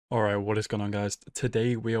Alright, what is going on, guys?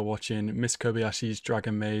 Today we are watching Miss Kobayashi's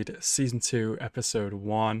Dragon Maid Season 2, Episode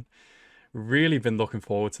 1. Really been looking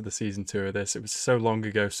forward to the Season 2 of this. It was so long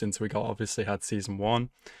ago since we obviously had Season 1.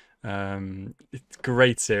 It's a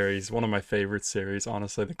great series, one of my favourite series,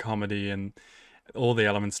 honestly. The comedy and all the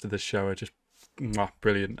elements to this show are just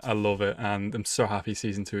brilliant. I love it, and I'm so happy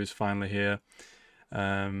Season 2 is finally here.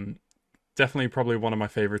 Definitely probably one of my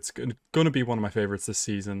favorites, gonna be one of my favorites this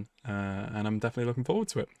season, and I'm definitely looking forward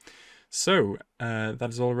to it. So that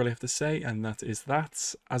is all I really have to say, and that is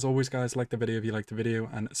that. As always, guys, like the video if you like the video,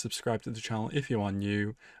 and subscribe to the channel if you are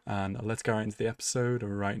new, and let's go right into the episode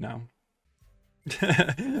right now.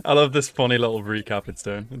 I love this funny little recap it's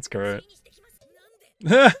doing. It's great.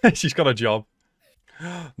 She's got a job.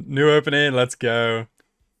 New opening, let's go.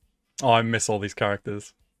 Oh, I miss all these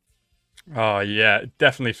characters. Oh yeah, it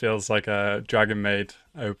definitely feels like a Dragon Maid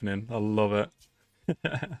opening. I love it.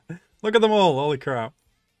 Look at them all, holy crap.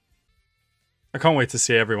 I can't wait to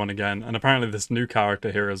see everyone again, and apparently this new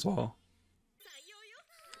character here as well.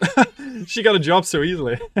 She got a job so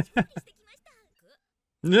easily.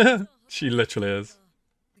 Yeah, she literally is.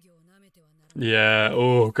 Yeah,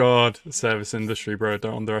 oh god, service industry, bro,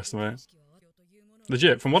 don't underestimate.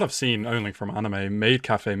 Legit, from what I've seen only from anime, maid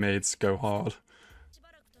cafe maids go hard.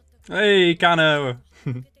 Hey, Kano!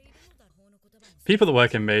 People that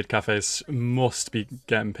work in maid cafes must be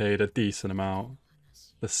getting paid a decent amount.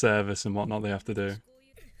 The service and whatnot they have to do.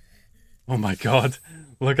 Oh my god,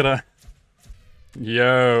 look at her.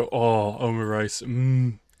 Yo, oh, omurice.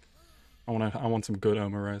 I want some good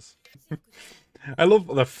omurice. I love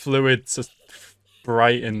the fluid, just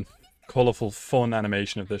bright and colourful, fun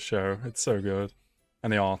animation of this show. It's so good.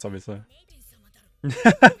 And the art, obviously.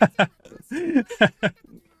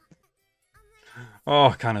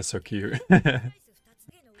 Oh, kind of so cute.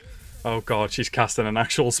 Oh god, she's casting an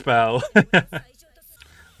actual spell.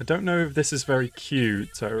 I don't know if this is very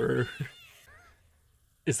cute, Toru.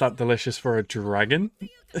 Is that delicious for a dragon?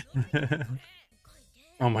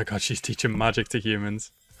 Oh my god, she's teaching magic to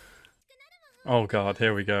humans. Oh god,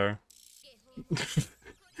 here we go.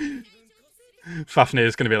 Fafnir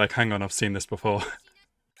is going to be like, hang on, I've seen this before.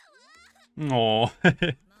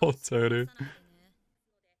 Aww, poor Toru.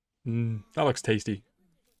 That looks tasty.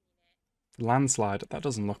 Landslide. That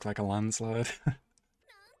doesn't look like a landslide.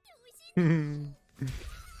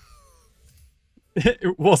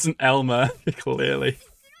 It wasn't Elmer, clearly.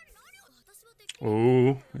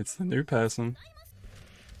 Oh, it's the new person.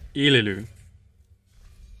 Ililu.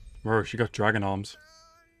 Bro, she got dragon arms.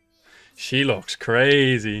 She looks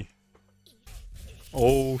crazy.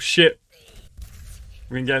 Oh shit.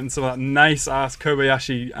 We can get into that nice ass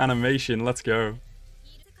Kobayashi animation. Let's go.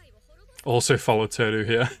 Also follow Toru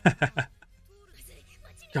here.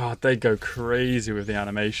 God, they go crazy with the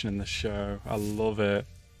animation in the show. I love it.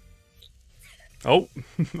 Oh,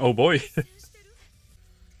 oh boy.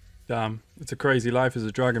 Damn, it's a crazy life as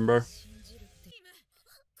a dragon, bro.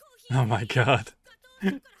 Oh my god.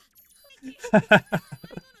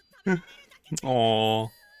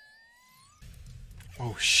 Aww.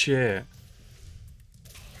 Oh shit.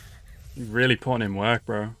 You're really putting in work,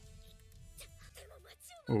 bro.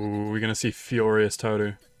 Ooh, we're gonna see furious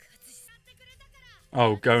Toru.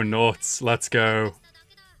 Oh, go nuts. Let's go.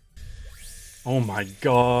 Oh my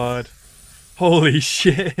god. Holy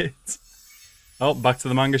shit. Oh, back to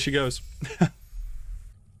the manga she goes.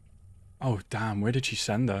 Oh, damn. Where did she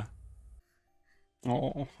send her?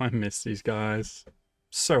 Oh, I miss these guys.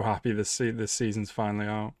 So happy this season's finally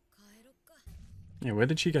out. Yeah, where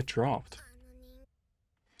did she get dropped?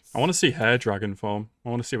 I want to see hair dragon form. I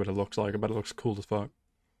want to see what it looks like. I bet it looks cool as fuck.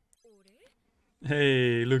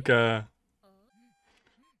 Hey, Luca.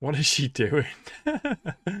 What is she doing?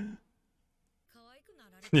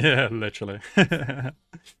 Yeah, literally. I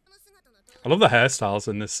love the hairstyles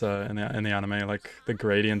in this in the anime, like the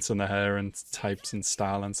gradients in the hair and types and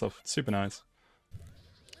style and stuff. It's super nice.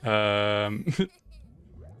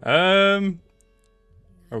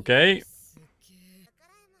 Okay.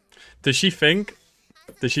 Does she think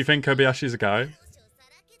Kobayashi's a guy?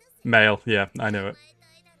 Male, yeah, I know it.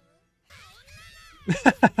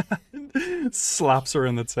 Slaps her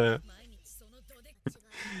in the tit.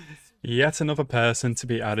 Yet another person to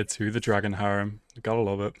be added to the dragon harem. Gotta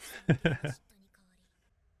love it.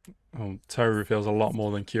 Oh, Toru feels a lot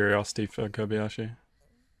more than curiosity for Kobayashi.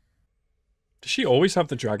 Does she always have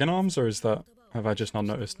the dragon arms, or have I just not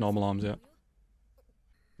noticed normal arms yet?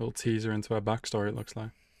 Little teaser into her backstory, it looks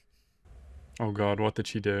like. Oh god, what did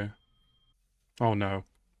she do? Oh no.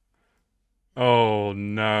 Oh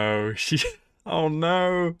no. Oh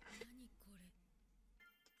no.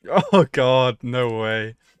 Oh god, no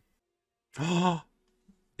way. Oh,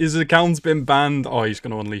 His account's been banned. Oh, he's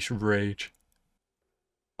going to unleash rage.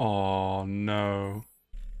 Oh, no.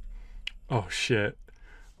 Oh, shit.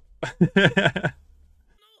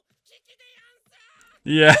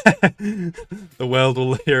 Yeah. The world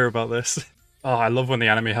will hear about this. Oh, I love when the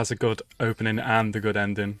anime has a good opening and a good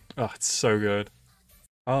ending. Oh, it's so good.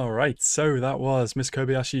 Alright, so that was Miss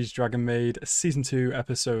Kobayashi's Dragon Maid Season 2,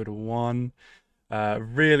 Episode 1.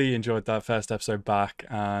 Really enjoyed that first episode back,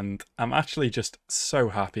 and I'm actually just so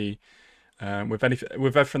happy with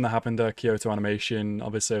everything that happened at Kyoto Animation,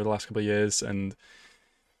 obviously, over the last couple of years, and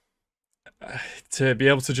to be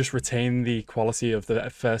able to just retain the quality of the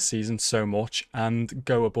first season so much and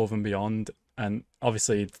go above and beyond. And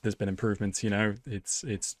obviously, there's been improvements. You know,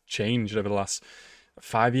 it's changed over the last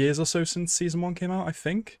 5 years or so since season 1 came out, I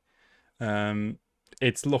think.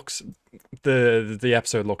 It looks the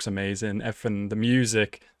episode looks amazing. Everything, the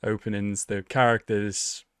music, openings, the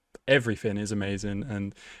characters, everything is amazing,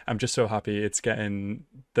 and I'm just so happy it's getting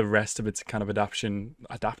the rest of its kind of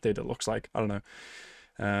adapted. It looks like, I don't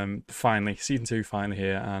know. Finally, season 2 finally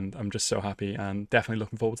here, and I'm just so happy and definitely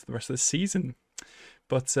looking forward to the rest of the season.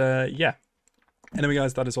 But yeah. Anyway,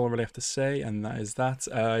 guys, that is all I really have to say, and that is that.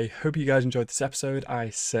 I hope you guys enjoyed this episode. I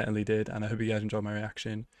certainly did, and I hope you guys enjoyed my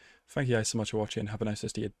reaction. Thank you guys so much for watching. Have a nice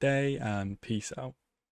rest of your day, and peace out.